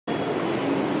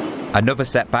Another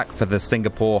setback for the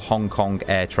Singapore-Hong Kong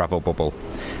air travel bubble.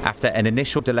 After an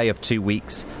initial delay of 2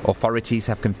 weeks, authorities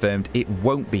have confirmed it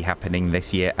won't be happening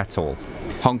this year at all.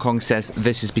 Hong Kong says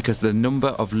this is because the number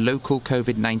of local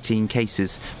COVID-19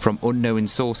 cases from unknown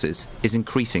sources is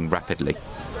increasing rapidly.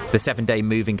 The 7-day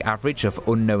moving average of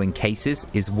unknown cases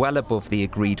is well above the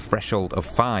agreed threshold of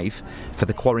 5 for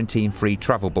the quarantine-free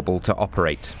travel bubble to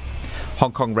operate.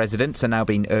 Hong Kong residents are now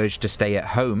being urged to stay at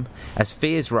home as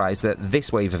fears rise that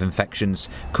this wave of infections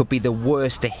could be the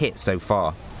worst to hit so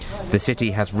far. The city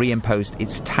has reimposed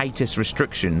its tightest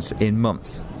restrictions in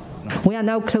months. We are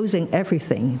now closing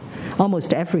everything,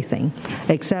 almost everything,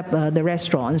 except the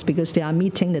restaurants because they are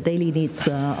meeting the daily needs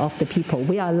of the people.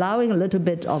 We are allowing a little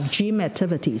bit of gym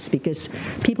activities because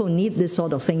people need this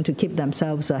sort of thing to keep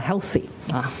themselves healthy,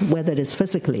 whether it is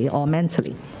physically or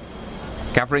mentally.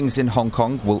 Gatherings in Hong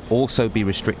Kong will also be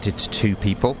restricted to 2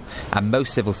 people, and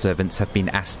most civil servants have been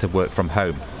asked to work from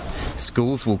home.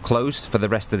 Schools will close for the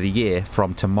rest of the year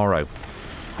from tomorrow.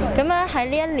 咁樣喺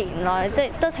呢一年內，即係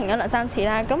都停咗2-3次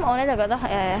啦。咁我咧就覺得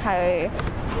係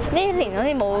呢一年好似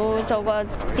冇做過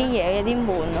啲嘢，有啲悶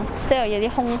咯，即係有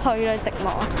啲空虛啦、寂寞，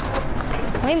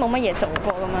好似冇乜嘢做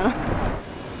過咁樣咯。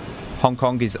Hong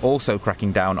Kong is also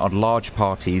cracking down on large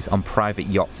parties on private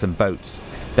yachts and boats.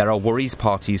 There are worries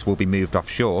parties will be moved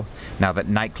offshore now that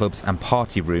nightclubs and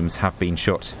party rooms have been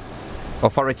shut.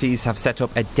 Authorities have set up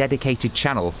a dedicated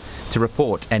channel to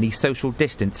report any social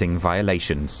distancing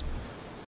violations.